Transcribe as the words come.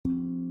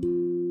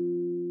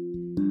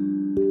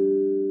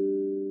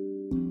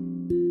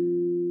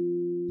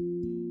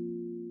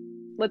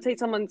let's say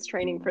someone's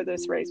training for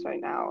this race right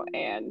now,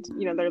 and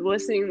they're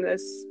listening to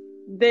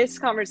this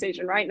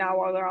conversation right now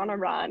while they're on a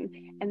run,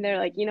 and they're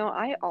like,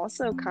 I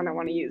also kind of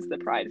want to use the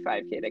Pride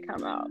 5K to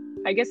come out.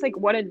 I guess, like,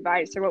 what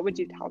advice or what would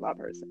you tell that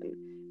person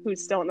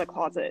who's still in the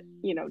closet,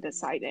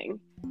 deciding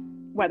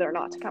whether or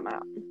not to come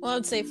out? Well,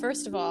 I'd say,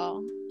 first of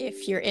all,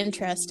 if you're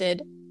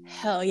interested,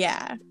 hell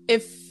yeah.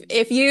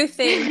 If you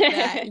think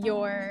that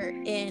you're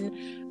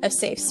in a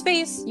safe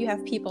space, you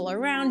have people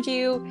around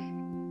you,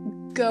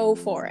 go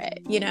for it.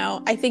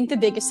 I think the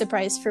biggest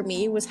surprise for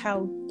me was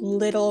how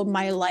little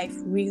my life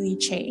really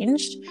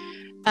changed.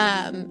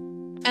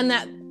 And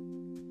that,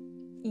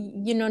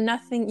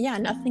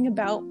 nothing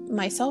about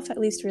myself at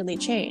least really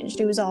changed.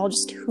 It was all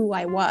just who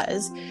I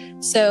was.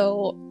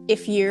 So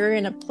if you're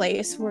in a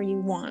place where you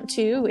want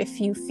to, if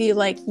you feel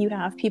like you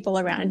have people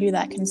around you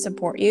that can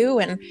support you,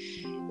 and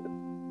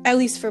at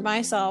least for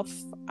myself,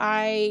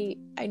 I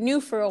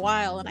knew for a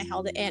while and I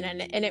held it in,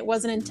 and it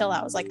wasn't until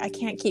I was like, I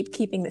can't keep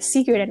keeping the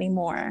secret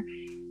anymore,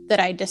 that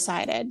I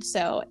decided.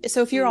 So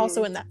if you're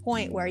also in that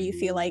point where you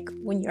feel like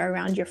when you're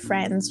around your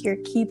friends, you're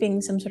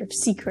keeping some sort of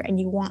secret and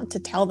you want to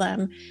tell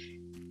them,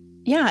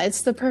 yeah,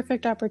 it's the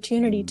perfect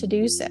opportunity to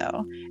do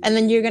so. And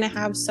then you're going to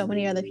have so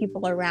many other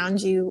people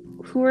around you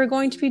who are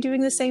going to be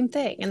doing the same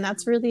thing. And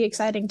that's really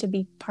exciting to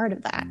be part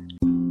of that.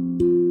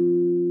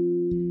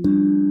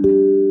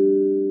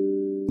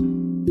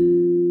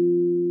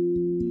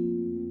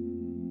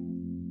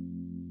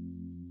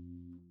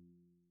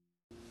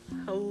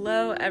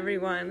 Hello,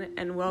 everyone,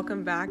 and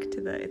welcome back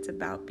to the It's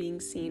About Being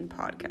Seen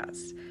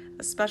podcast,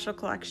 a special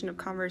collection of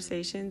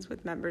conversations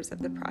with members of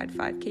the Pride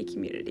 5K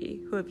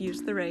community who have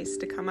used the race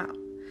to come out.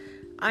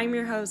 I'm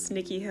your host,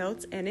 Nikki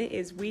Hiltz, and it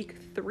is week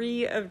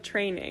 3 of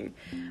training.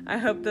 I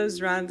hope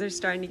those runs are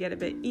starting to get a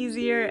bit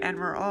easier and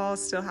we're all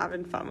still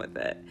having fun with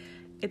it.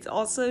 It's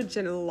also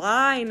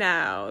July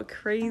now.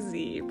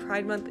 Crazy.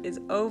 Pride Month is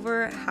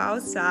over. How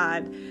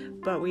sad.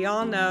 But we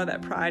all know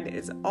that Pride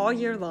is all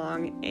year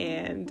long,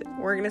 and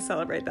we're going to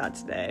celebrate that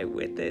today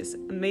with this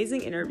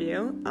amazing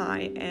interview.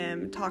 I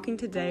am talking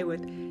today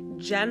with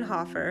Jen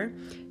Hoffer.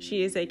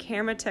 She is a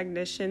camera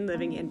technician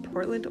living in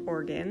Portland,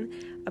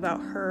 Oregon,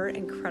 about her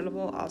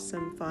incredible,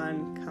 awesome,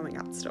 fun coming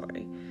out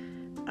story.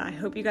 I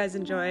hope you guys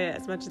enjoy it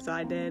as much as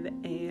I did,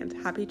 and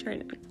happy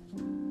training.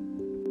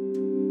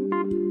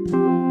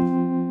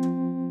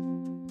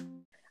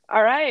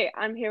 All right,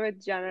 I'm here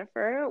with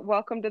Jennifer.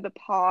 Welcome to the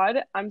pod.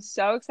 I'm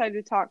so excited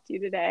to talk to you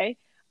today.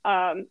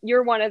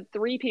 You're one of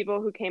 3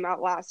 people who came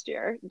out last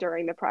year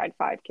during the Pride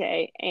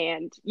 5K,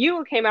 and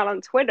you came out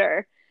on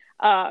Twitter.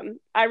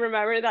 I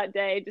remember that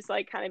day just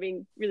like kind of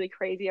being really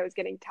crazy. I was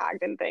getting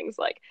tagged in things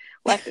like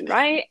left and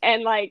right,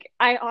 and like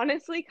I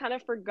honestly kind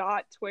of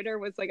forgot Twitter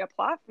was like a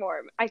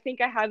platform. I think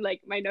I had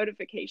like my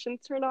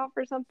notifications turned off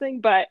or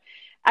something, but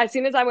as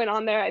soon as I went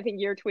on there, I think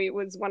your tweet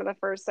was one of the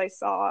first I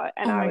saw,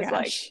 and I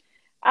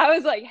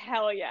was like,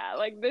 hell yeah,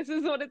 like, this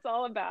is what it's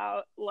all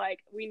about. Like,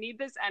 we need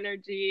this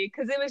energy,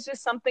 because it was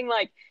just something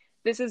like,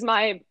 this is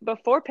my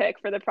before pick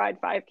for the Pride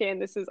 5K,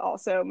 and this is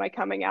also my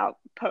coming out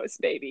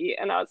post baby.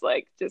 And I was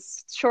like,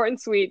 just short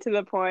and sweet to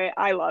the point.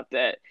 I loved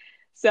it.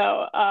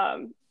 So,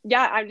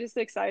 yeah, I'm just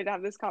excited to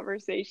have this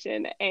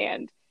conversation.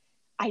 And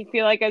I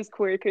feel like as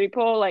queer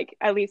people, like,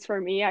 at least for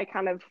me, I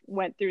kind of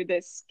went through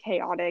this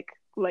chaotic,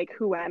 like,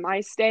 who am I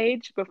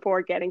stage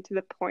before getting to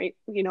the point,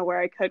 where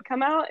I could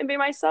come out and be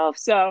myself.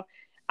 So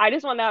I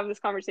just want to have this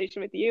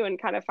conversation with you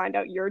and kind of find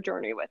out your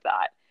journey with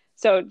that.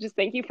 So just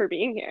thank you for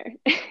being here.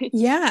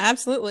 Yeah,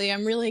 absolutely.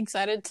 I'm really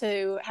excited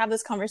to have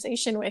this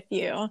conversation with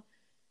you.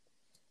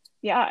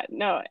 Yeah,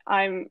 no,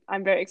 I'm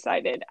very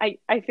excited.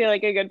 I feel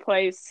like a good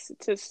place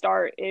to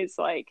start is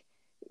like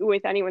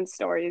with anyone's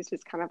story is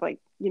just kind of like,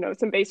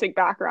 some basic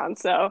background.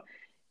 So,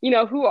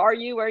 who are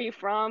you? Where are you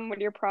from? What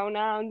are your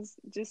pronouns?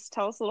 Just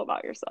tell us a little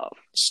about yourself.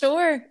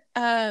 Sure.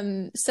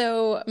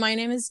 So my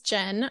name is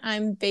Jen.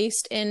 I'm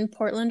based in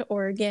Portland,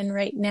 Oregon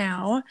right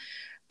now.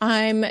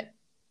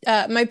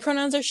 My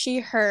pronouns are she,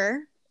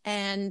 her,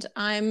 and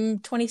I'm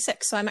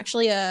 26. So I'm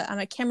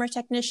a camera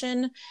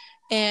technician,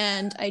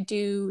 and I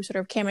do sort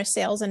of camera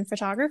sales and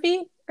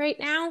photography right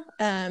now.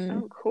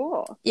 Oh,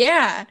 cool.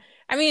 Yeah.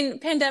 I mean,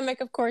 pandemic,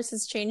 of course,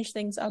 has changed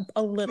things up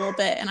a little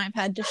bit, and I've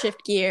had to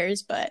shift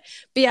gears. But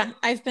yeah,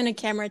 I've been a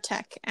camera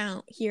tech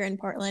out here in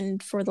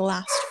Portland for the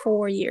last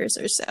 4 years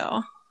or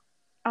so.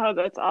 Oh,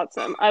 that's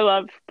awesome. I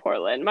love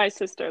Portland. My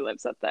sister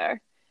lives up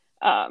there.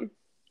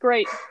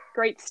 Great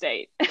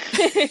state.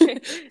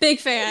 Big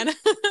fan.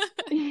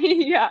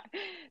 Yeah.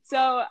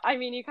 So, I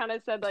mean, you kind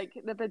of said like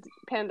the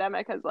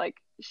pandemic has like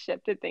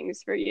shifted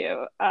things for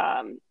you.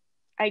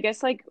 I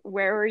guess like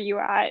where were you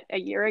at a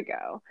year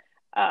ago?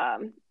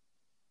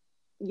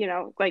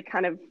 Like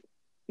kind of,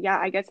 yeah,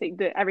 I guess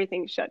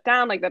everything shut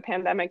down, like the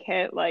pandemic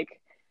hit.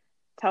 Like,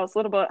 tell us a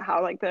little bit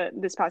how like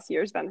this past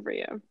year's been for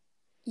you.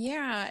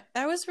 Yeah,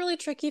 that was really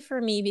tricky for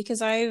me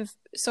because I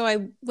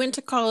went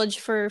to college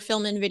for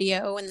film and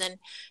video, and then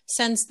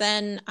since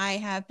then I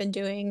have been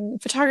doing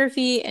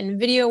photography and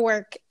video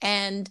work.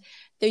 And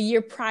the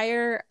year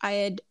prior, I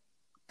had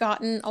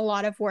gotten a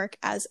lot of work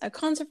as a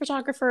concert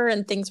photographer,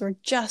 and things were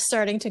just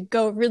starting to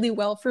go really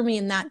well for me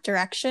in that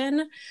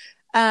direction.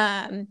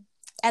 And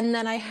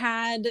then I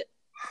had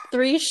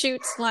 3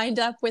 shoots lined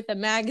up with a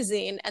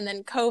magazine, and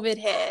then COVID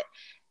hit,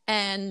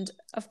 and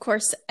of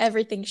course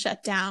everything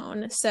shut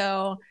down.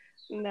 So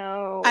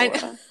No. I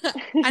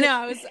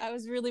know I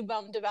was really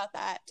bummed about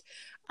that.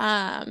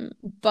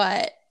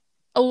 But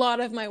a lot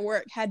of my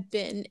work had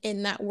been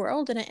in that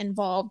world, and it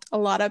involved a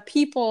lot of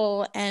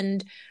people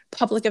and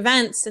public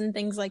events and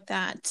things like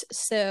that.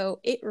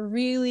 So it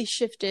really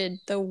shifted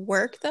the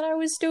work that I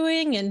was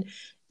doing, and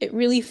it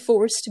really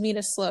forced me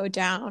to slow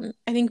down.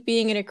 I think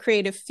being in a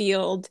creative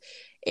field,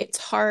 it's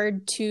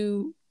hard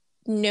to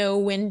know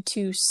when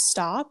to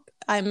stop.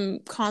 I'm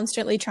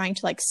constantly trying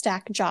to like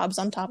stack jobs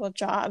on top of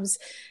jobs.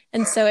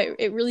 And so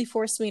it really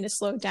forced me to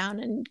slow down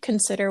and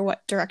consider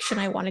what direction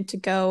I wanted to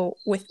go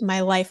with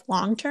my life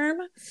long term.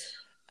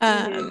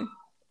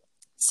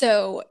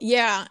 So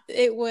yeah,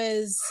 it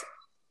was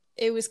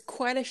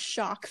quite a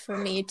shock for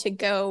me to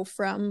go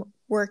from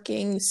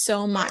working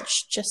so much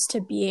just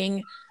to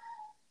being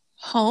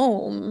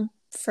home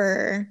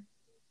for,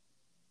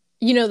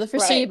 you know, the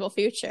foreseeable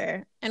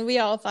future. And we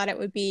all thought it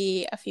would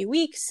be a few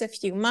weeks, a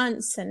few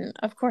months, and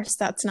of course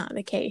that's not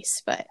the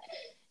case, but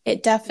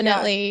it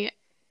definitely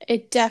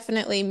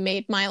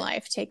made my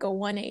life take a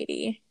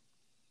 180.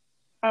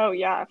 Oh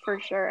yeah, for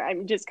sure.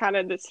 I'm just kind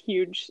of this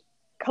huge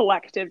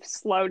collective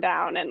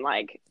slowdown and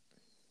like,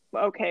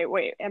 okay,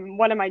 wait, and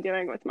what am I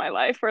doing with my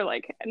life? Or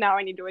like now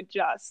I need to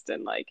adjust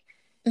and like,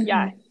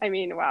 yeah, I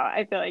mean, wow,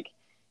 I feel like,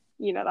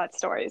 you know, that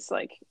story is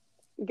like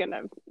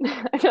gonna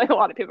I feel like a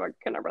lot of people are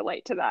gonna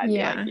relate to that and be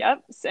like,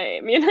 yep,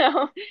 same, you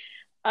know.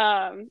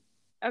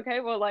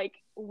 Okay, well, like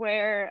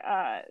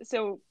where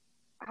so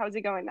how's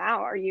it going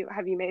now?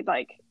 Have you made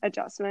like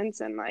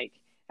adjustments and like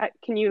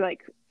can you like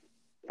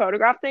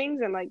photograph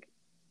things and like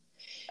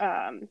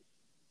kind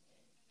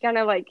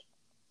of like,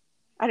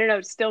 I don't know,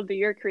 still do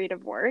your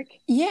creative work?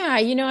 Yeah,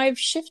 you know, I've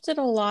shifted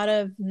a lot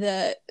of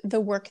the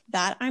work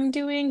that I'm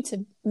doing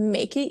to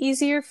make it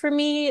easier for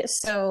me.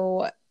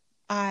 So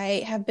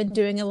I have been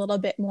doing a little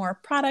bit more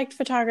product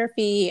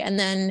photography, and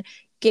then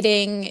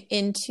getting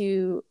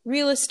into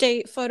real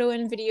estate photo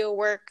and video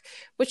work,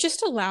 which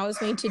just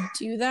allows me to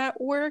do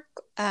that work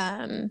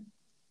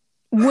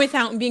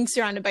without being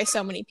surrounded by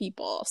so many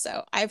people.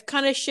 So I've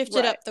kind of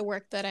shifted up the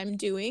work that I'm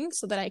doing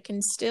so that I can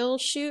still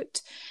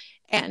shoot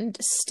and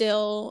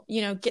still,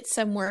 you know, get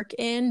some work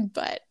in.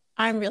 But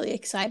I'm really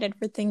excited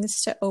for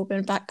things to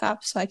open back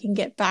up so I can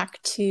get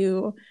back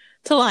to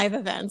live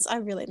events. I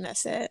really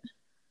miss it.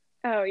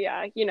 Oh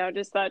yeah, you know,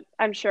 just that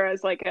I'm sure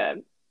as like a,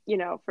 you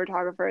know,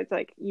 photographer, it's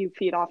like you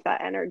feed off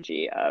that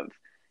energy of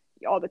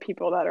all the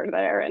people that are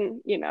there,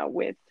 and you know,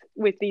 with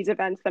these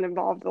events that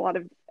involve a lot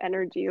of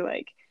energy,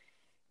 like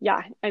yeah,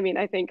 I mean,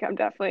 I think I'm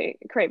definitely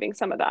craving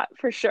some of that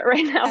for sure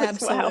right now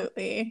as well.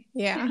 Absolutely.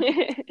 Yeah.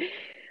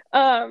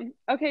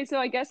 Okay, so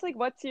I guess like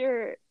what's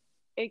your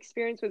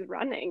experience with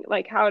running?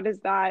 Like how does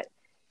that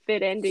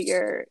fit into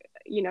your,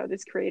 you know,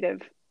 this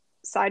creative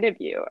side of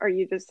you? Are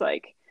you just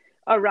like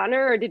a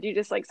runner, or did you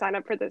just like sign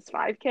up for this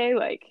 5K?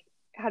 Like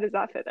how does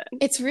that fit in?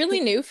 It's really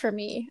new for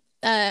me.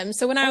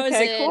 So when I was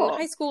in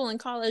high school and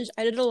college,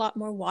 I did a lot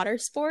more water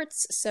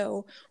sports.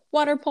 So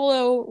water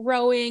polo,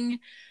 rowing.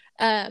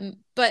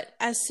 But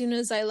as soon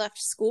as I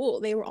left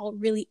school, they were all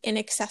really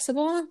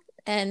inaccessible.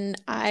 And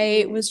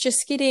I was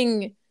just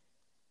getting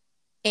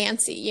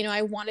antsy. You know,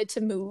 I wanted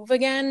to move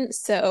again.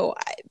 So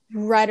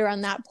right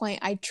around that point,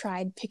 I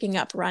tried picking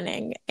up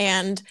running.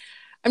 And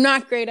I'm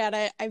not great at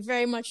it. I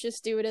very much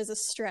just do it as a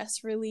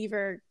stress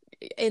reliever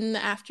in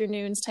the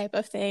afternoons type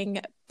of thing.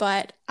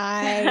 But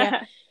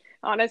I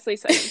honestly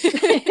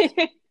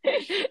same.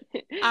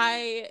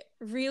 I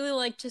really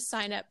like to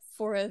sign up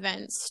for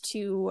events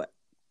to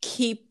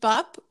keep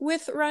up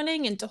with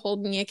running and to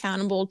hold me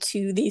accountable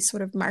to these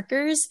sort of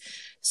markers.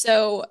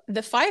 So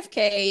the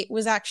 5K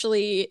was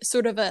actually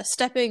sort of a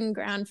stepping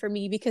ground for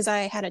me because I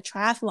had a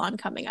triathlon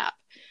coming up.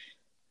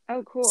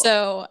 Oh, cool.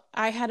 So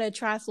I had a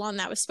triathlon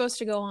that was supposed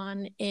to go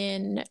on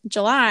in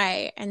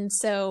July. And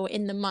so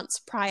in the months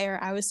prior,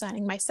 I was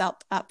signing myself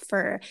up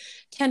for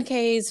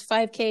 10Ks,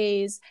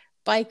 5Ks,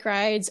 bike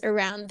rides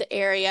around the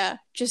area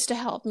just to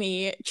help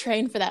me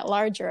train for that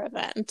larger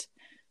event.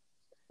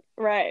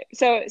 Right.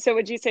 So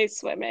would you say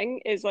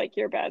swimming is like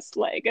your best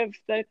leg of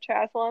the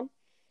triathlon?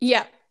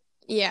 Yeah.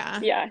 Yeah.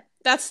 Yeah.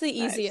 That's the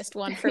easiest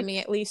one for me,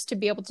 at least, to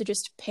be able to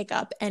just pick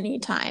up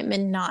anytime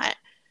and not,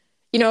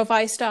 you know, if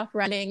I stop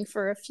running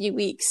for a few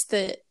weeks,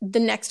 the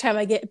next time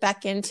I get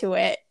back into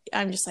it,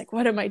 I'm just like,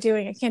 what am I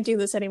doing? I can't do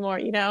this anymore,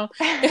 you know?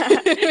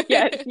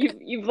 Yeah,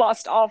 you've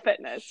lost all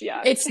fitness.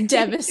 Yeah. It's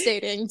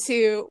devastating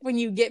too when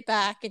you get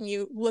back and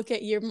you look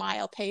at your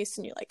mile pace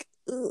and you're like,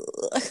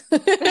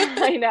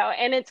 I know.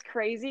 And it's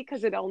crazy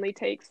because it only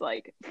takes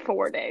like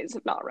 4 days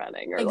of not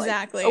running, or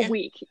exactly like a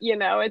week, you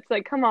know? It's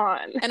like, come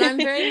on. And I'm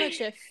very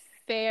much a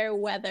fair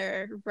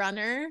weather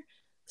runner.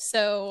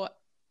 So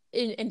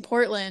in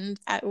Portland,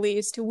 at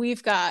least,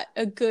 we've got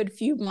a good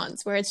few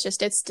months where it's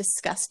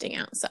disgusting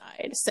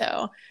outside.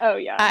 So Oh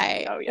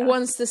yeah. Oh yeah.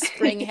 once the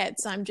spring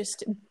hits, I'm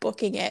just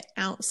booking it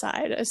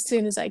outside as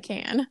soon as I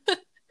can.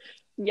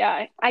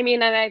 Yeah, I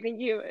mean, and I think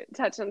you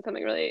touched on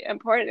something really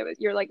important. It was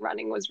your like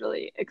running was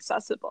really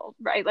accessible,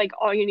 right? Like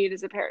all you need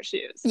is a pair of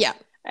shoes, Yeah,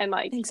 and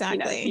like you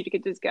exactly.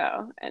 could just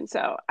go. And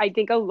so I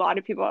think a lot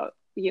of people,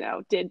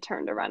 did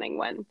turn to running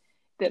when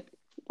the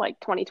like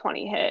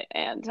 2020 hit,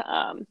 and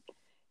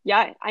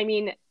yeah, I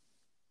mean,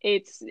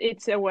 it's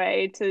a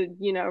way to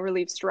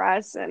relieve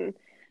stress and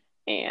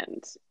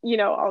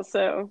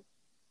also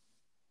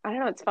I don't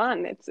know, it's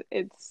fun.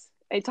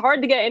 It's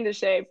hard to get into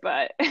shape,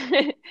 but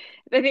I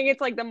think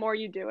it's like the more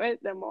you do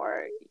it, the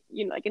more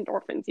like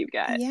endorphins you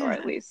get, or at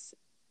Yeah. least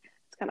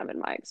it's kind of been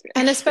my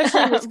And experience.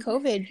 especially with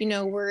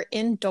COVID, we're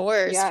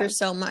indoors for Yeah,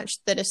 so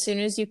much that as soon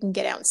as you can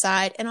get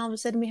outside, and all of a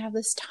sudden we have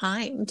this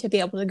time to be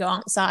able to go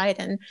outside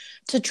and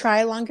to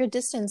try longer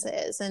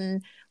distances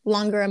and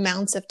longer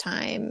amounts of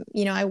time.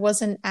 I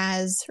wasn't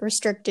as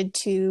restricted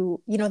to,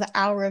 the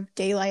hour of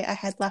daylight I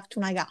had left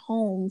when I got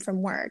home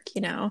from work.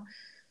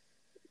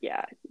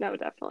 yeah, no,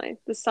 definitely.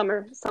 The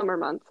summer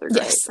months are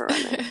Yes. great for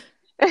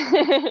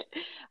running.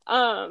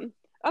 um,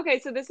 okay,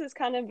 so this is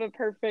kind of a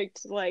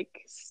perfect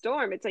like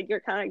storm. It's like you're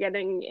kind of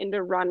getting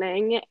into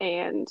running,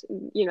 and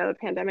the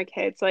pandemic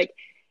hits, like,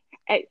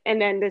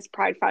 and then this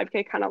Pride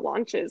 5K kind of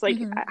launches. Like,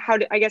 Mhm.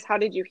 how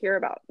did you hear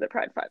about the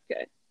Pride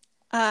 5K?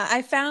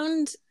 I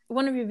found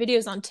one of your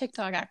videos on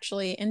TikTok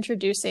actually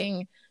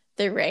introducing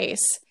the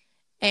race.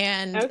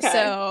 And Okay.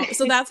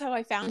 so that's how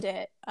I found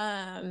it.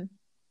 And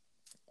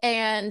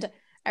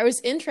I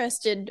was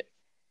interested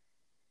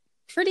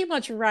pretty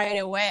much right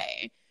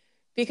away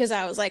because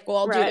I was like, well,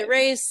 I'll do the Right.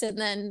 race. And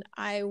then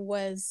I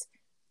was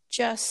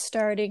just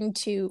starting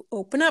to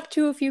open up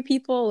to a few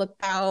people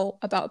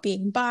about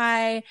being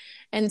bi.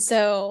 And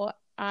so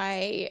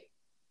I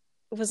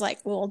was like,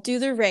 well, I'll do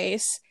the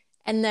race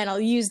and then I'll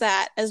use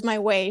that as my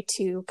way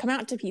to come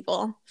out to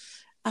people.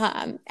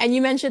 And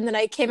you mentioned that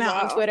I came out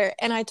on Wow. Twitter,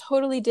 and I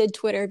totally did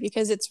Twitter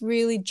because it's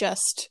really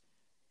just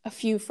a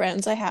few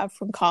friends I have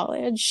from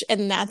college,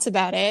 and that's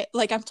about it.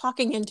 Like I'm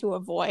talking into a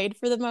void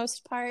for the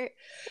most part.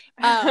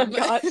 Oh So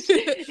gosh.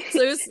 it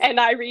was And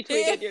I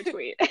retweeted your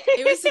tweet.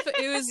 it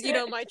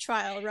was my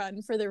trial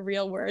run for the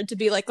real word to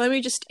be like, let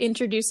me just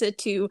introduce it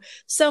to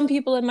some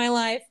people in my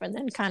life and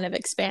then kind of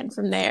expand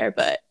from there.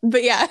 But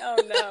yeah.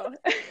 Oh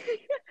no.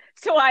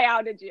 So I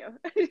outed you.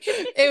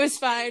 It was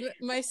fine.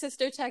 My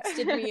sister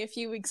texted me a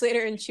few weeks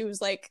later and she was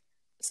like,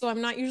 so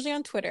I'm not usually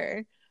on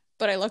Twitter,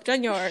 but I looked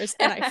on yours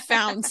and I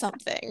found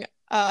something.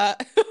 I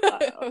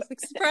Uh-oh. was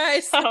like,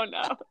 surprise. Oh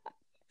no.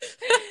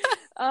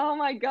 Oh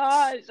my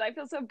gosh, I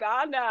feel so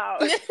bad now.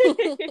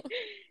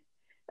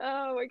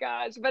 Oh my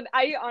gosh. But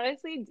I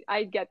honestly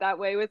I get that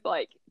way with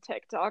like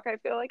TikTok. I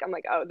feel like I'm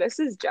like, oh, this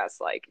is just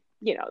like,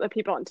 the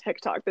people on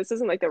TikTok. This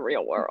isn't like the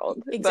real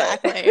world. But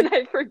Exactly.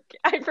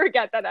 I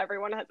forget that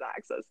everyone has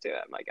access to it.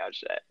 I'm like, oh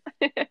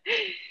shit.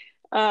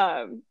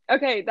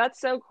 Okay, that's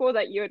so cool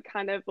that you had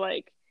kind of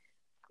like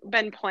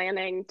been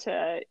planning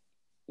to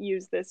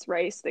use this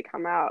race to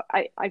come out.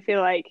 I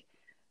feel like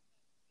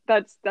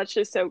that's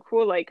just so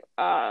cool. Like,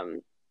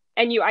 and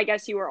I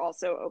guess you were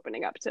also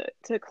opening up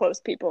to close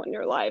people in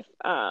your life.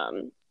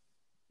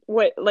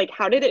 What like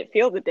how did it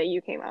feel the day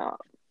you came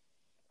out?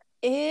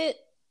 It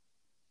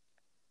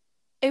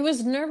it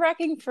was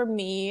nerve-wracking for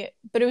me,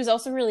 but it was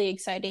also really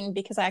exciting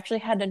because I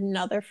actually had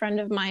another friend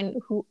of mine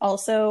who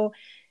also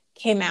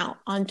came out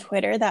on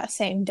Twitter that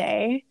same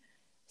day.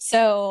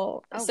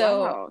 So Oh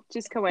so wow,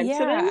 just yeah,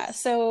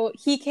 coincidence? so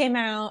he came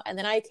out and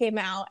then I came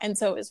out, and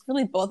so it was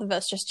really both of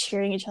us just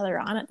cheering each other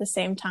on at the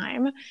same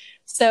time.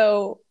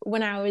 So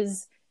when I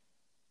was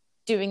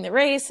doing the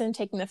race and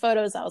taking the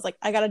photos, I was like,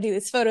 I got to do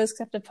these photos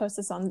because I have to post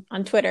this on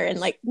Twitter and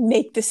like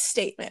make this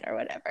statement or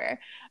whatever.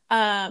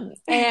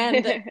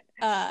 And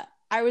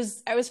I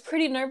was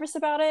pretty nervous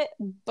about it,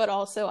 but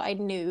also I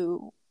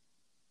knew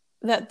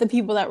that the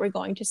people that were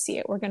going to see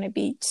it were going to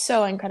be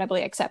so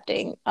incredibly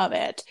accepting of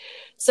it.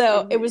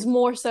 So it was Hmm.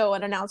 more so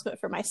an announcement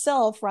for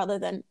myself rather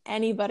than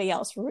anybody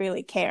else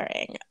really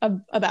caring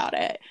about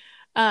it.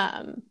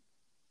 Um,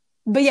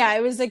 but yeah,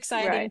 it was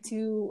exciting Right.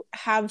 to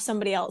have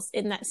somebody else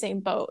in that same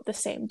boat the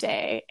same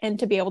day and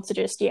to be able to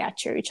just, yeah,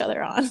 cheer each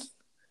other on.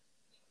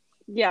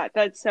 Yeah,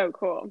 that's so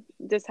cool.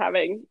 Just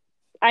having,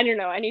 I don't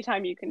know,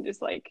 anytime you can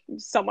just like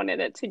someone in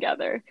it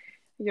together,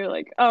 you're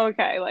like, oh,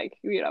 okay, like,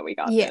 we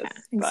got Yeah, this.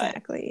 But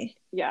exactly.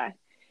 yeah,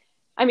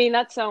 I mean,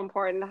 that's so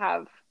important to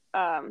have.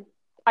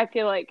 I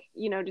feel like,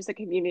 just a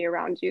community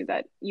around you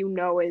that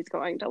is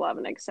going to love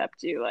and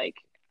accept you. Like,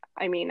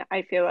 I mean,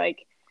 I feel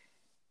like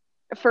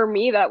for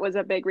me, that was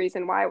a big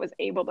reason why I was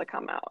able to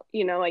come out.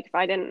 Like if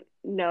I didn't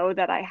know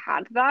that I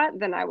had that,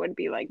 then I would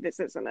be like, this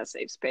isn't a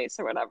safe space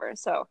or whatever.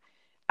 So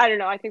I don't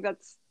know. I think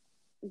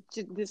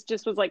this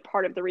just was like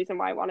part of the reason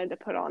why I wanted to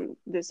put on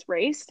this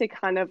race to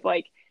kind of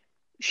like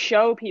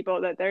show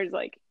people that there's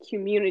like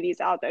communities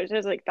out there.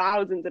 There's like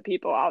thousands of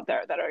people out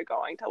there that are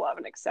going to love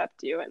and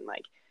accept you and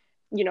like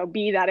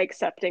be that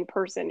accepting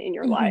person in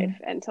your life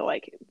Mm-hmm. and to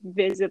like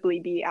visibly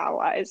be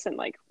allies and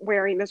like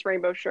wearing this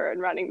rainbow shirt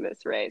and running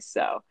this race.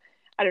 So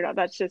I don't know,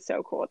 that's just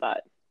so cool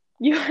that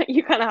you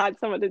kind of had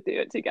someone to do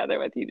it together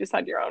with. You just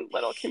had your own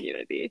little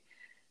community.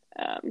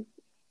 Um,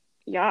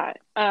 yeah.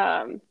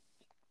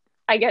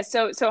 I guess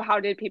so. So how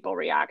did people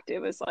react? It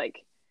was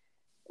like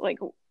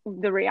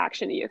the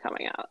reaction to you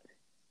coming out.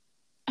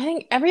 I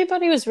think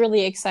everybody was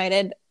really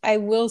excited. I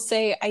will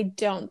say I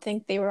don't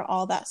think they were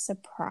all that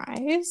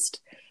surprised.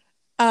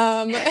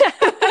 I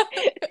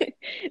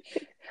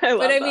But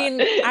love I mean,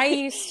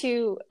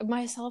 that.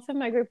 myself and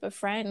my group of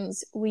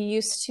friends, we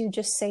used to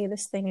just say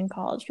this thing in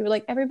college. We were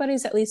like,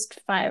 everybody's at least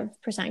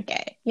 5%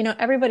 gay.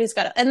 Everybody's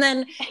got it. And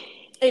then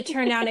it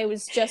turned out it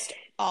was just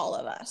all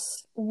of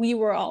us. We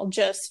were all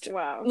just,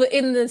 Wow.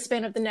 in the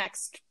span of the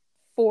next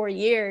 4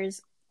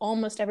 years,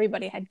 almost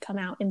everybody had come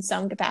out in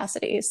some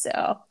capacity.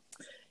 So,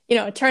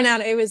 it turned out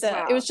it was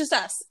just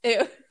us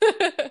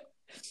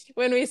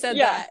when we said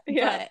Yeah, that.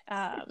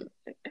 yeah.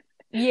 But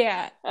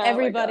yeah, Oh my God.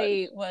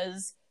 everybody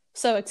was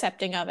so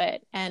accepting of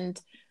it. And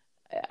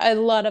a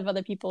lot of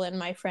other people in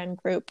my friend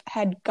group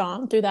had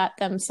gone through that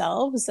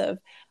themselves, of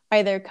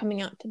either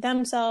coming out to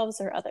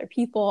themselves or other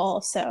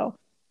people. So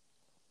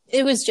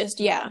it was just,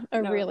 Yeah,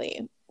 a no,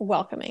 really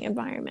welcoming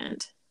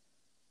environment.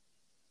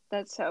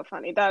 that's so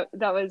funny. That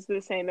was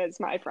the same as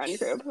my friend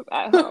group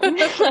at home.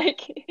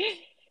 Like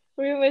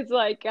we was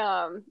like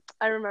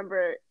I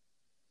remember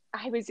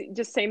I was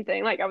just same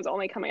thing. Like I was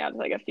only coming out to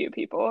like a few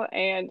people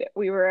and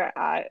we were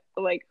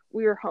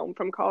home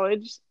from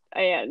college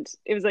and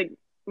it was like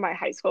my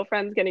high school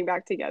friends getting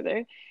back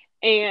together.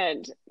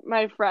 And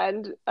my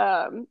friend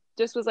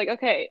just was like,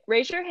 okay,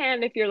 raise your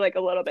hand if you're like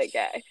a little bit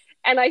gay.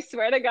 And I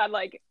swear to God,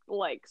 like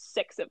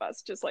six of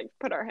us just like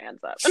put our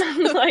hands up. And I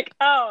was like,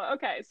 oh,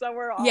 okay, so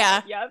we're all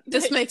Yeah, yep.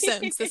 this makes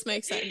sense. This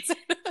makes sense.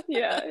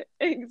 Yeah,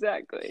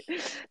 exactly.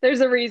 There's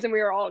a reason we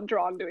were all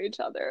drawn to each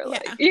other,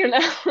 like, Yeah.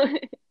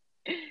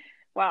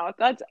 Wow,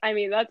 I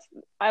mean,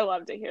 I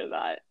love to hear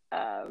that.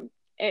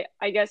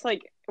 I guess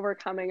like we're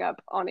coming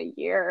up on a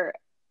year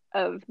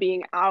of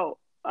being out.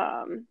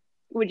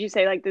 Would you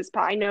say like this,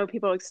 I know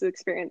people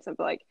experience of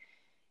like,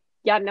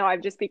 yeah, no,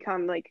 I've just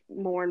become like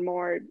more and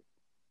more,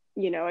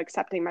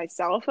 accepting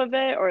myself of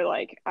it, or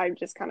like I've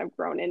just kind of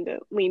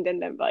leaned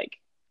into like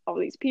all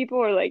these people,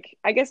 or like,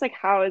 I guess like,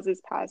 how has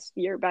this past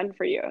year been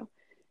for you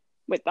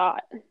with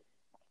that?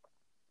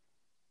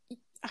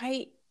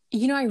 I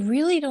I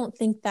really don't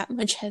think that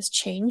much has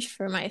changed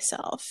for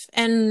myself.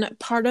 And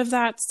part of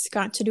that's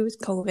got to do with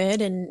COVID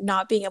and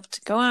not being able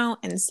to go out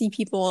and see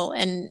people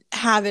and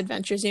have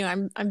adventures.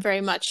 I'm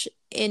very much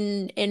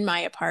in my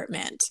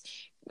apartment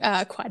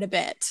quite a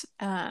bit.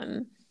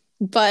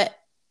 But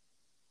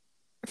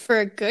for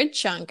a good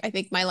chunk, I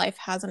think my life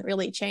hasn't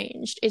really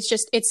changed.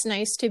 It's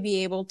nice to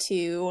be able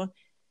to,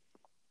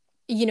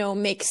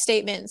 make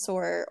statements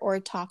or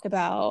talk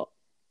about,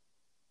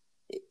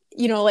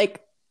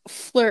 like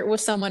flirt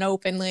with someone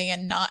openly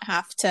and not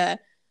have to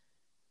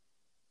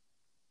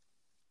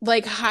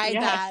like hide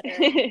Yeah.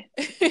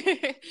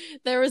 that.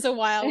 There was a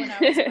while when I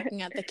was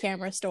working at the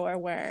camera store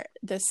where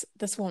this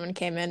woman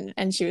came in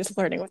and she was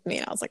flirting with me,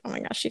 and I was like, oh my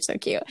gosh, she's so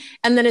cute.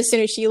 And then as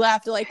soon as she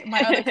left, like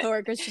my other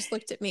coworkers just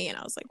looked at me and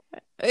I was like,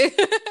 what?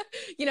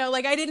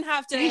 Like I didn't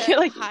have to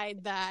like,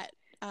 hide that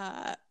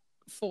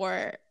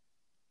for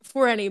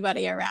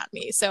anybody around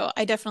me. So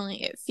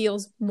it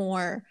feels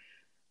more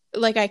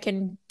like I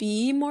can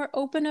be more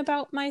open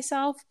about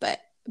myself,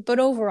 but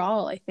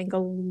overall, I think a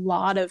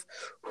lot of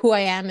who I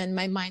am and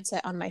my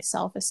mindset on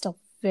myself is still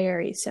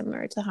very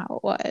similar to how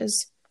it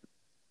was.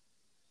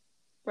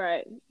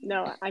 right.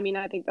 No, I mean,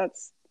 I think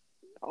that's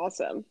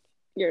awesome.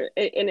 And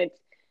it's,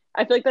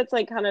 I feel like that's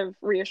like kind of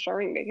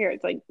reassuring to hear.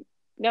 It's like,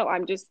 no,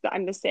 I'm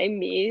the same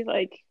me.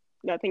 Like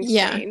nothing's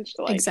Yeah, changed.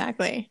 Like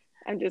exactly.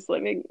 I'm just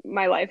living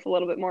my life a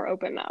little bit more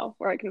open now,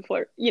 where I can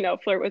flirt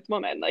with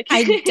women. Like,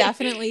 I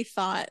definitely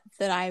thought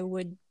that I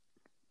would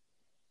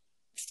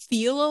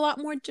feel a lot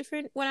more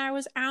different when I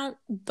was out,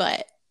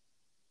 but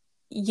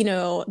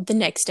the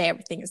next day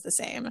everything is the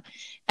same.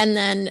 And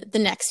then the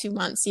next few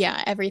months,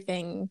 yeah,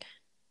 everything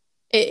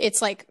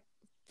it's like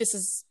this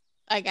is,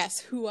 I guess,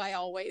 who I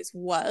always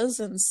was.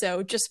 And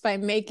so just by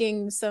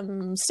making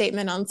some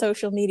statement on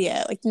social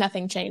media, like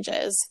nothing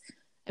changes.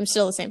 I'm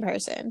still the same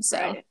person. So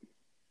right.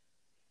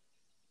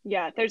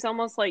 Yeah, there's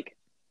almost like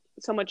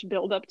so much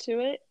build up to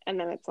it, and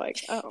then it's like,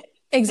 oh,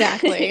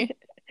 exactly.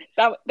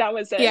 that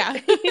was it. Yeah.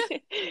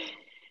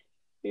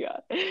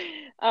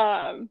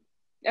 Yeah.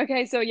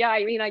 Okay, so yeah,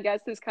 I mean, I guess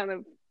this kind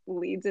of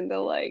leads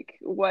into like,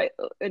 what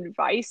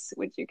advice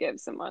would you give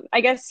someone?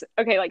 I guess,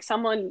 okay, like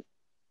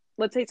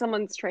let's say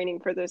someone's training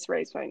for this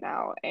race right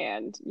now,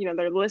 and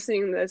they're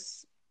listening to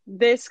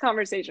this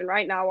conversation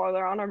right now while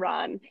they're on a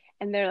run,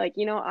 and they're like,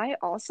 I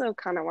also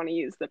kind of want to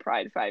use the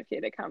Pride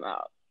 5K to come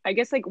out. I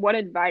guess like, what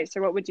advice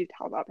or what would you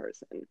tell that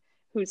person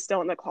who's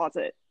still in the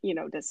closet,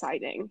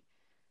 deciding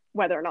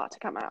whether or not to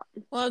come out?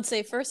 Well, I'd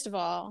say, first of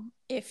all,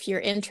 if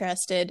you're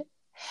interested,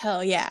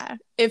 hell yeah.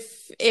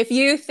 If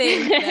you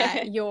think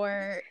that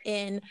you're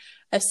in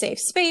a safe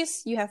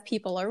space, you have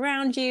people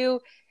around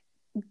you,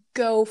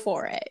 go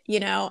for it.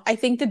 I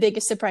think the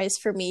biggest surprise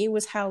for me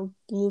was how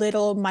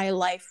little my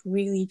life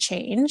really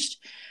changed.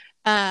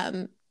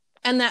 And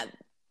that,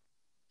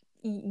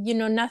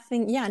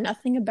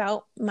 nothing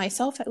about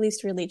myself at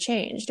least really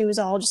changed. It was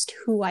all just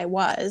who I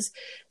was.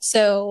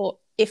 So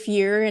if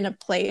you're in a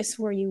place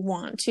where you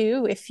want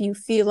to, if you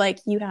feel like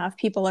you have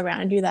people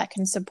around you that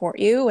can support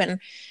you, and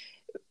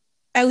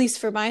at least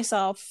for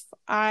myself,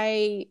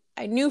 I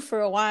knew for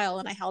a while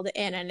and I held it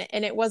in,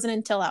 and it wasn't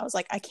until I was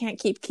like, I can't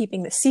keep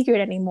keeping the secret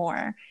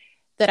anymore,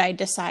 that I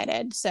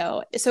decided.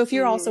 So if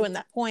you're also in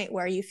that point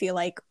where you feel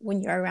like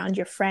when you're around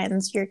your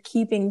friends, you're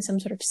keeping some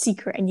sort of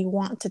secret and you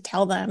want to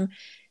tell them,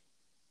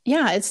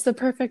 yeah, it's the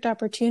perfect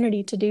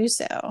opportunity to do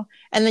so.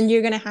 And then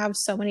you're going to have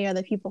so many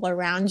other people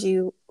around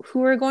you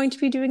who are going to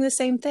be doing the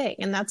same thing.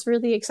 And that's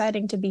really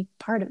exciting to be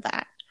part of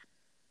that.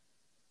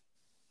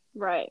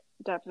 Right,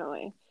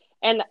 definitely.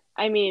 And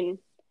I mean,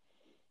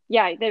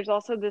 yeah, there's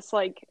also this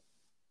like,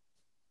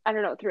 I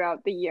don't know,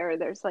 throughout the year,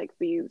 there's like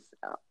these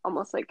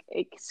almost like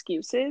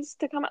excuses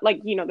to come out.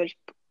 Like, there's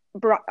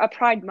a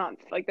Pride Month.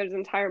 Like, there's an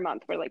entire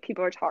month where like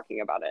people are talking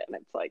about it and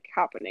it's like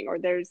happening. Or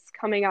there's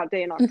Coming Out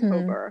Day in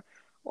October,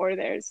 or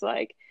there's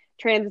like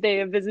Trans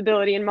Day of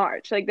Visibility in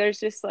March. Like, there's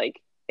just like,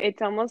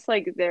 it's almost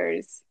like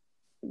there's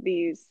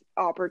these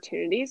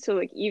opportunities. So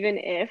like, even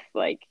if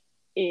like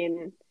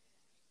in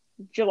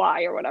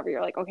July or whatever,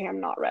 you're like, okay,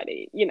 I'm not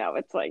ready.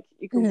 It's like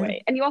you can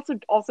wait, and you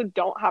also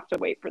don't have to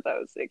wait for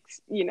those,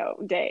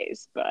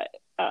 days. But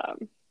I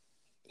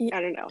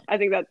don't know. I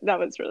think that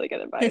was really good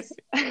advice.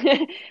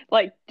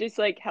 Like, just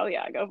like, hell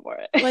yeah, go for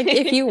it. Like,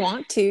 if you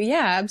want to,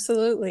 yeah,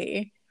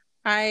 absolutely.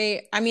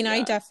 I mean,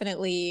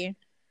 Yeah.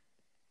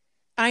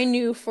 I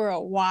knew for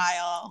a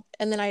while,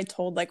 and then I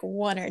told like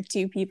one or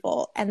two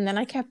people, and then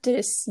I kept it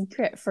a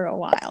secret for a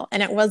while.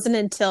 And it wasn't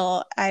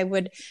until I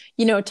would,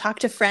 talk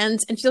to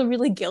friends and feel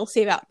really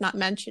guilty about not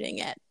mentioning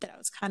it, that I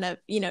was kind of,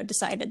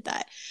 decided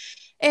that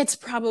it's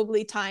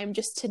probably time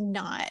just to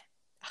not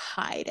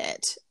hide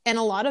it. And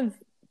a lot of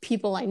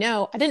people I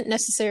know, I didn't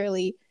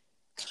necessarily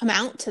come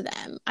out to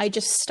them. I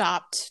just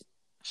stopped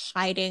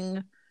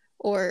hiding,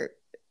 or,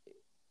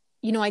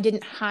 I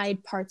didn't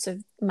hide parts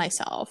of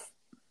myself.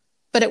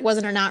 But it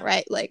wasn't or not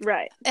right. Like,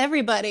 right.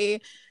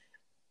 Everybody,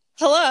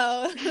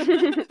 hello,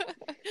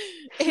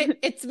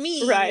 it's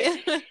me. Right.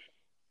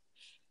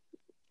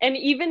 And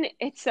even,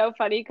 it's so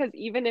funny because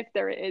even if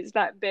there is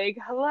that big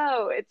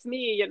hello, it's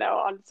me,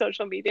 on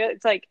social media,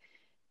 it's like,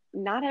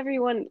 not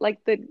everyone,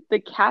 like the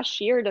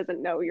cashier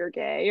doesn't know you're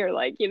gay, or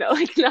like,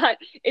 like, not,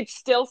 it's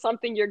still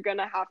something you're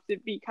gonna have to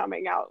be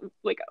coming out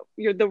like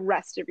you're the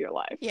rest of your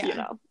life.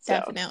 Yeah, so.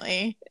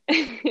 Definitely.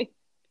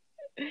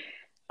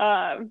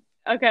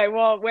 Okay,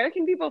 well, where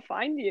can people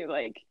find you?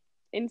 Like,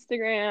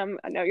 Instagram,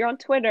 I know you're on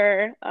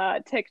Twitter,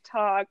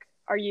 TikTok.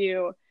 Are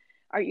you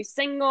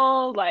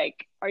single?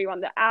 Like, are you on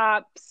the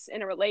apps,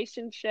 in a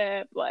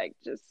relationship? Like,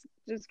 just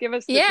give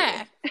us the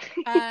yeah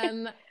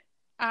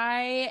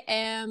I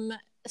am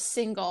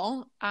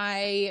single.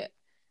 I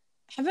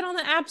have been on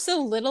the apps a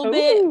little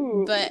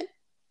bit, but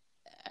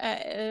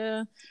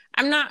I'm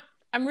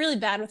really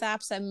bad with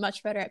apps. I'm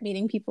much better at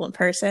meeting people in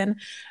person.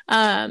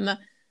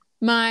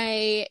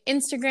 My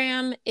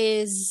Instagram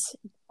is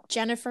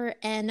Jennifer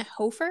N.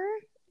 Hofer,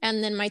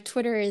 and then my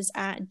Twitter is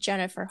at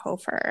Jennifer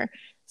Hofer.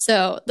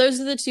 So those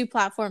are the two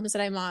platforms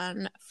that I'm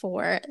on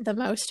for the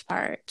most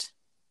part.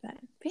 But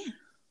yeah.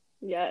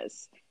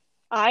 Yes.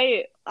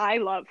 I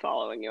love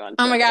following you on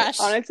Twitter. Oh my gosh.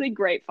 Honestly,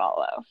 great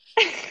follow.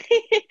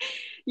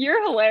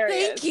 You're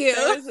hilarious. Thank you.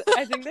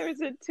 I think there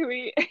was a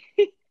tweet.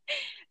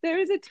 There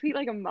was a tweet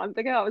like a month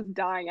ago I was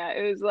dying at.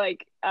 It was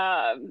like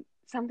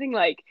something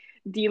like,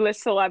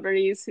 D-list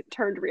celebrities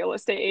turned real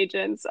estate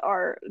agents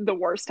are the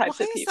worst types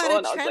of people.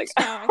 And I was like,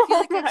 now? I feel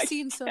like I've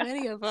seen so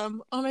many of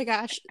them. Oh my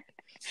gosh.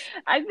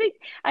 I think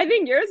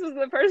yours was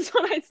the first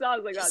one I saw. I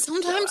was like,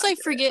 sometimes I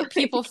forget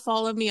people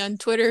follow me on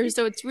Twitter,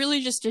 so it's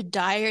really just a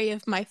diary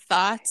of my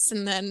thoughts.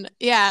 And then,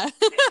 yeah,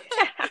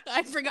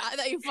 I forgot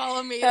that you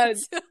follow me.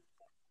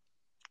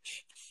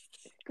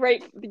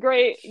 Great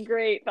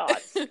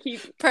thoughts.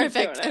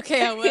 Perfect. Keep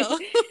okay, I will.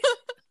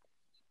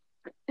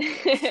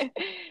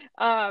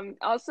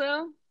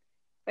 Also,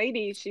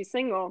 ladies, she's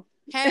single.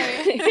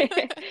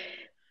 Hey.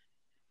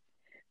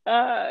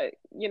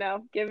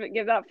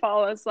 Give that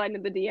follow, slide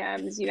into the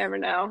DMs. You never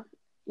know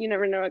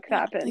what could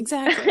happen.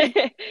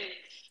 Exactly.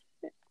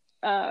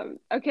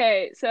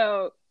 Okay,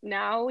 so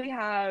now we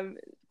have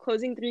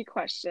closing 3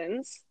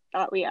 questions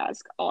that we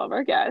ask all of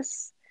our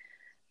guests.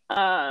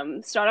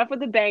 Start off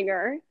with a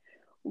banger.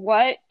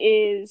 Are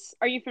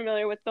you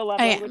familiar with the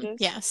love languages?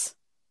 Yes.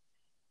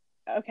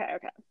 Okay.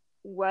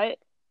 Well,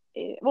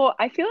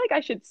 I feel like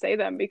I should say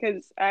them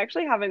because I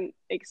actually haven't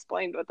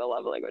explained what the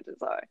love languages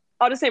are.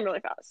 I'll just say them really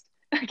fast.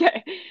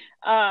 Okay.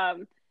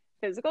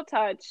 Physical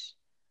touch,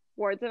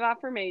 words of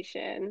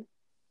affirmation,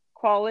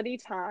 quality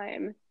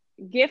time,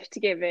 gift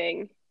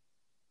giving,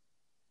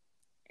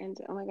 and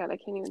oh my God, I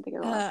can't even think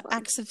of the last one.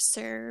 Acts of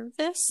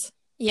service.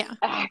 Yeah.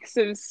 Acts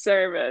of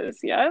service.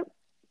 Yep.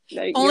 You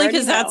Only already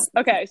because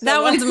know. Okay, so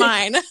that what? one's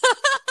mine. That's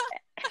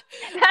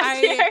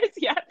I yours.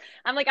 Yeah.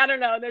 I'm like, I don't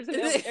know. There's an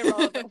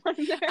irrelevant one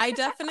there. I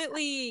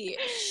definitely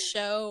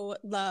show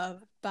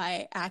love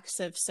by acts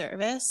of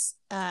service.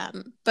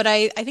 But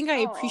I think I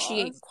Aw.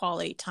 appreciate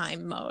quality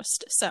time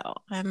most. So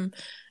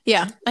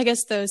yeah, I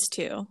guess those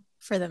two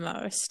for the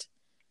most.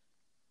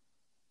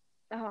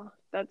 Oh,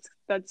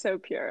 that's so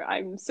pure.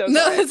 I'm so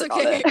No, sorry I it's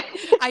forgot okay.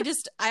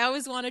 it. I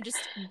always want to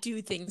just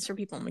do things for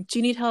people. I'm like, do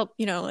you need help,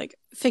 like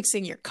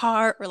fixing your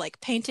car or like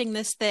painting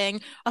this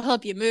thing? I'll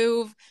help you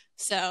move.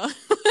 So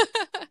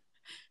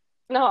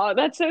No,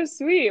 that's so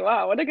sweet.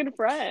 Wow, what a good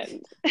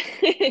friend.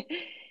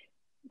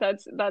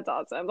 That's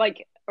awesome.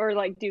 Like or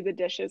like do the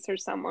dishes for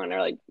someone or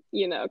like,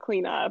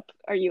 clean up.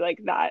 Are you like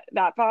that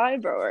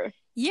vibe or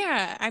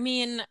yeah, I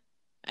mean,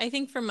 I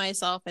think for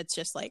myself, it's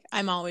just like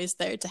I'm always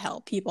there to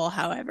help people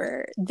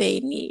however they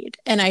need.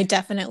 And I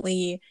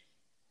definitely,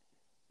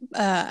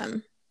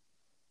 um,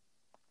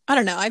 I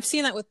don't know, I've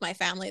seen that with my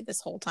family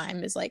this whole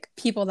time is like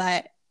people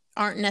that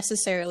aren't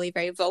necessarily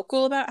very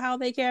vocal about how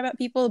they care about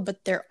people,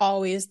 but they're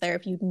always there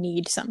if you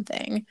need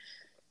something.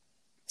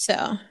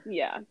 So,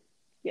 yeah.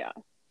 Yeah.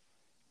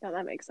 Yeah,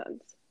 that makes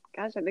sense.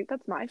 Gosh, I think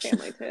that's my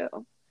family too.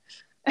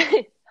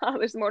 Oh,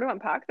 there's more to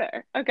unpack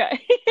there. Okay.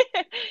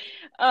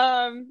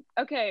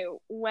 Okay,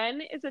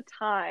 when is a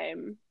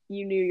time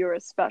you knew you were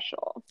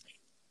special?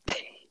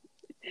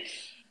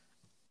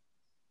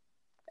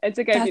 It's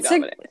okay if you that's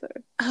don't a, have an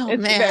answer. oh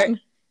It's very man,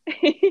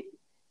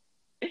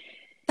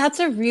 that's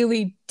a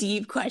really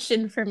deep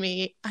question for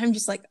me. I'm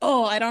just like,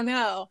 oh, I don't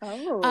know.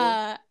 Oh.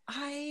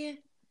 I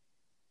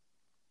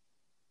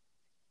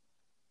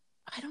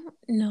don't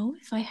know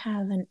if I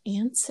have an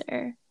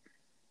answer.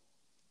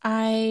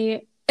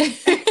 I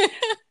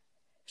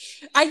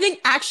I think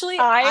actually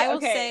I will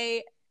Okay.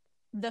 say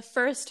the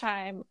first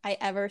time I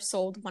ever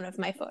sold one of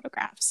my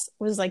photographs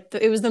was like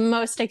it was the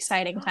most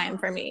exciting time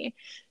for me.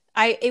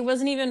 It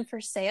wasn't even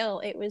for sale.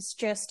 It was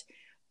just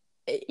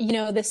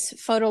this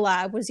photo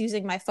lab was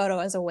using my photo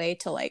as a way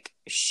to like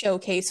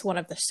showcase one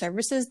of the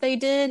services they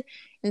did,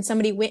 and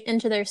somebody went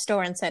into their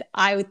store and said,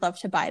 "I would love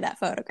to buy that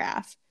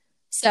photograph."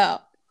 So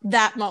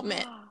that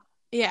moment,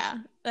 yeah,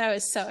 that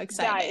was so That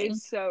exciting.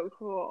 is so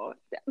cool.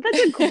 That's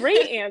a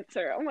great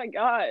answer. Oh my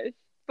gosh.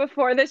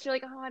 Before this, you're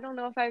like, oh, I don't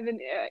know if I have an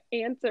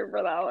answer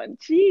for that one.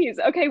 Jeez.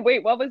 Okay,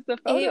 wait, what was the It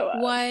photo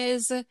of?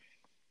 was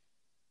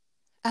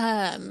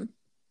um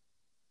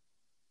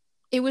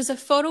it was a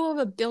photo of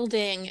a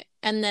building,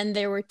 and then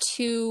there were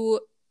two,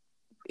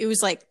 it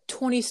was like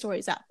 20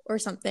 stories up or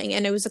something,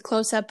 and it was a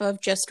close up of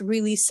just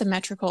really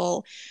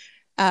symmetrical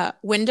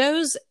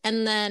windows,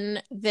 and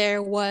then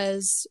there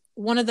was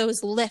one of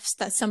those lifts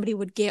that somebody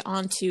would get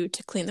onto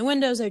to clean the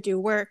windows or do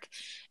work,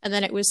 and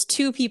then it was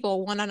two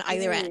people, one on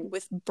either end,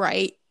 with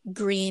bright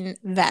green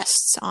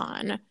vests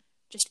on,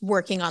 just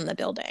working on the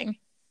building.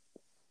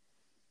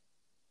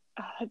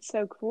 Oh, that's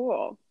so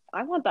cool.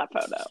 I want that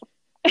photo.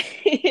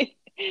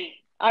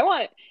 I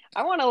want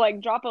I want to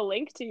like drop a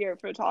link to your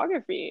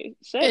photography.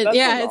 Shit, that sounds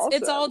Yeah,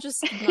 it's all awesome.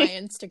 just my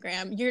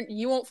Instagram.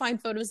 You won't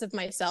find photos of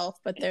myself,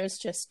 but there's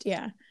just,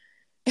 yeah.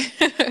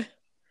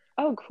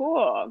 Oh,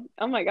 cool.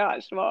 Oh my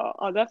gosh. Well,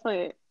 I'll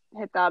definitely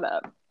hit that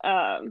up.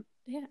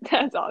 Yeah.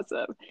 That's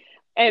awesome.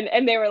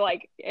 And they were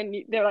like,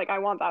 they're like, I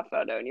want that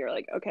photo, and you're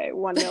like, okay,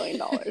 $1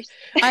 million.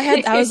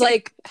 I was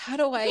like, how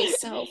do I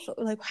sell,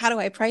 like, how do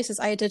I price this?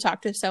 I had to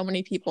talk to so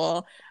many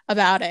people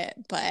about it,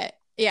 but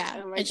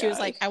yeah. Oh my And she was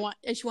gosh. like,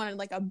 and she wanted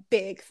like a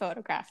big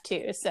photograph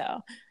too.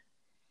 So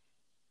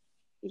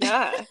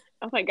Yeah.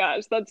 Oh my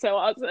gosh, that's so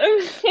awesome.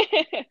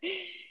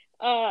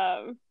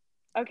 Um,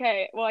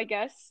 okay, well, I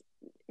guess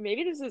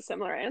maybe this is a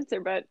similar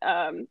answer, but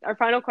our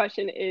final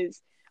question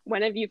is,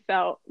 when have you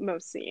felt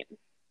most seen?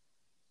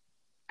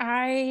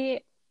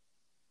 I,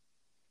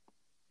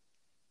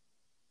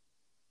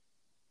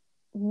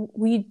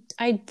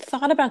 I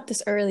thought about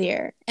this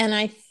earlier, and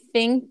I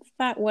think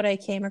that what I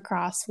came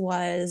across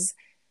was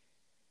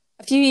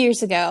a few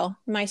years ago,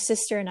 my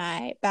sister and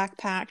I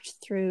backpacked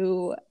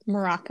through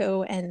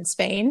Morocco and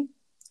Spain,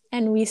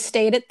 and we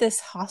stayed at this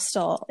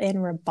hostel in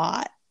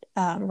Rabat,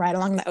 right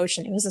along the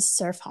ocean. It was a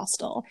surf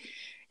hostel.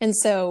 And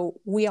so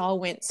we all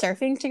went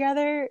surfing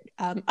together,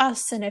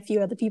 us and a few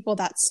other people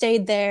that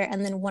stayed there,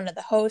 and then one of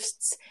the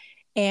hosts.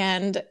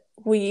 And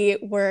we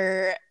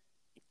were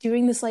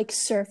doing this like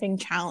surfing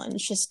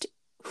challenge, just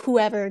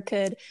whoever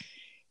could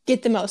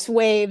get the most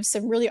waves,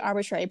 some really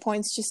arbitrary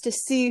points, just to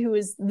see who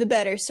was the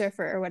better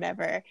surfer or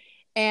whatever.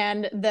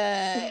 And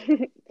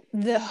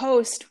the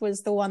host was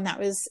the one that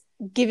was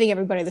giving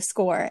everybody the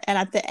score. And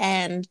at the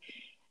end,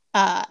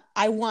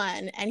 I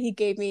won, and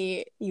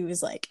he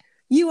was like,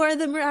 "You are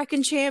the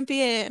Moroccan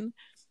champion."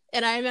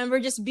 And I remember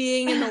just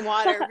being in the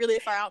water really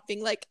far out,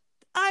 being like,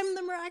 "I'm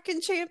the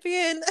Moroccan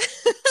champion."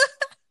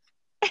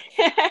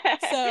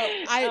 So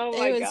Oh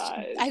my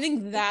gosh. I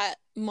think that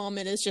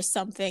moment is just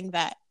something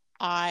that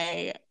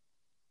I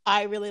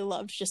I really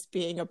loved just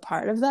being a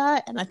part of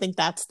that. And I think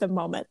that's the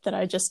moment that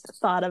I just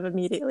thought of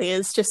immediately,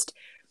 is just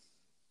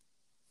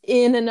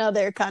in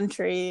another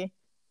country,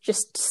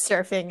 just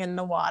surfing in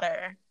the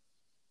water.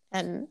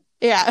 And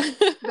yeah.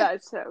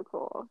 That's so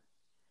cool.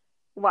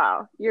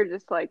 Wow. You're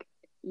just like,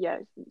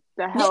 yes,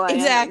 the hell Yeah, I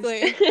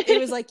exactly. am. It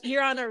was like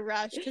you're on a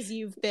rush because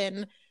you've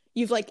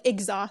like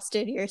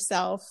exhausted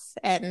yourself,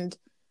 and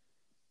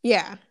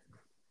yeah.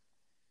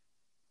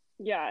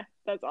 Yeah,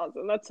 that's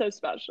awesome. That's so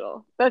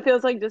special. That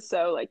feels like just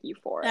so like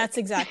euphoric. That's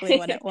exactly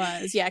what it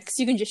was. Yeah, because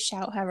you can just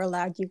shout however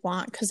loud you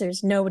want because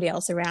there's nobody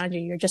else around you.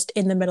 You're just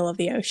in the middle of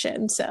the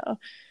ocean. So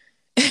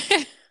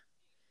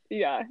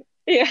Yeah.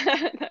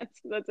 Yeah,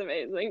 that's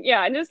amazing.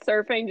 Yeah, and just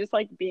surfing, just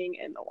like being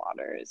in the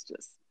water is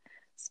just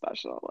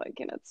special, like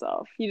in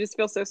itself. You just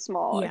feel so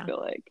small, I yeah. feel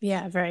like.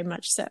 Yeah, very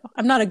much so.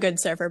 I'm not a good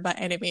surfer by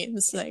any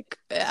means. Like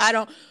I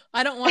don't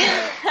want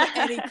to put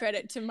any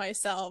credit to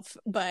myself,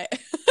 but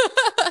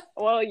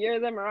Well, you're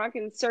the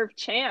Moroccan surf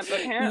champ,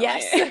 apparently.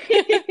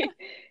 yes.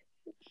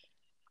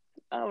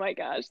 Oh my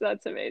gosh,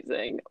 that's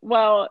amazing.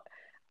 Well,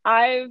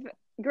 I've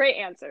great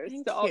answers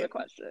Thank to all you. the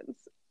questions.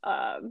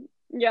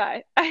 Yeah,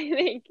 I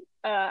think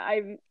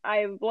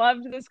I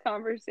loved this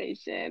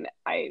conversation.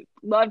 I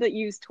love that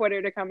you used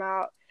Twitter to come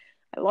out.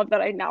 I love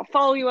that I now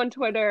follow you on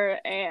Twitter,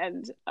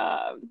 and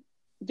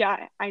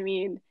yeah, I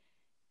mean,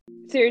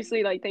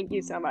 seriously, like, thank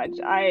you so much.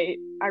 I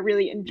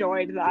really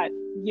enjoyed that,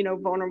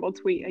 vulnerable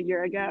tweet a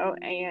year ago,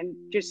 and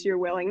just your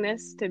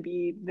willingness to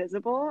be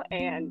visible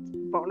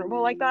and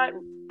vulnerable like that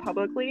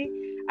publicly.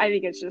 I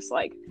think it's just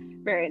like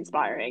very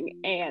inspiring.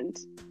 And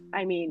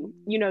I mean,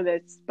 you know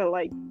this, but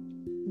like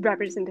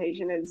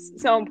representation is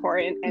so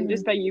important, and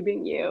just by you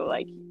being you,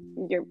 like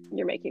you're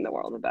making the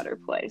world a better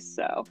place.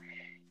 So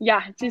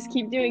yeah, just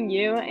keep doing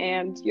you,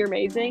 and you're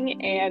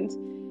amazing. And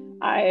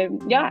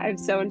I've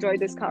so enjoyed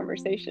this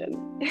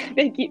conversation.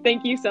 Thank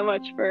you so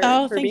much for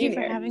thank being you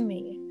for here. having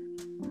me.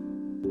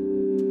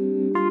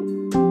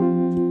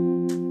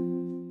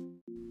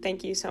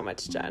 Thank you so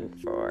much, Jen,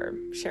 for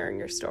sharing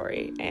your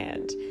story,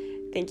 and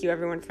thank you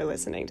everyone for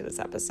listening to this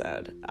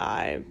episode.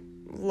 I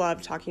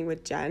love talking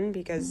with Jen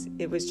because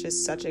it was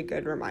just such a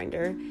good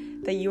reminder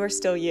that you are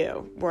still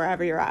you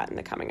wherever you're at in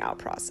the coming out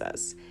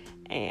process.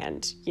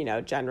 And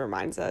Jen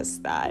reminds us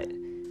that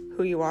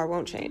who you are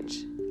won't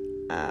change.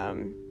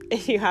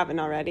 If you haven't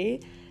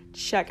already,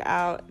 check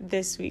out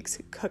this week's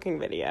cooking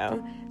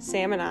video.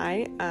 Sam and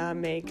I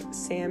make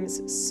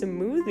Sam's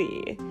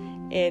smoothie.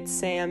 It's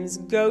Sam's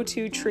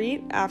go-to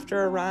treat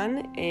after a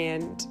run,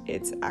 and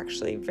it's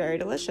actually very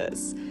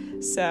delicious.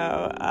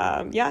 So,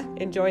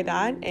 enjoy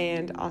that,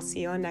 and I'll see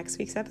you on next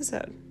week's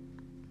episode.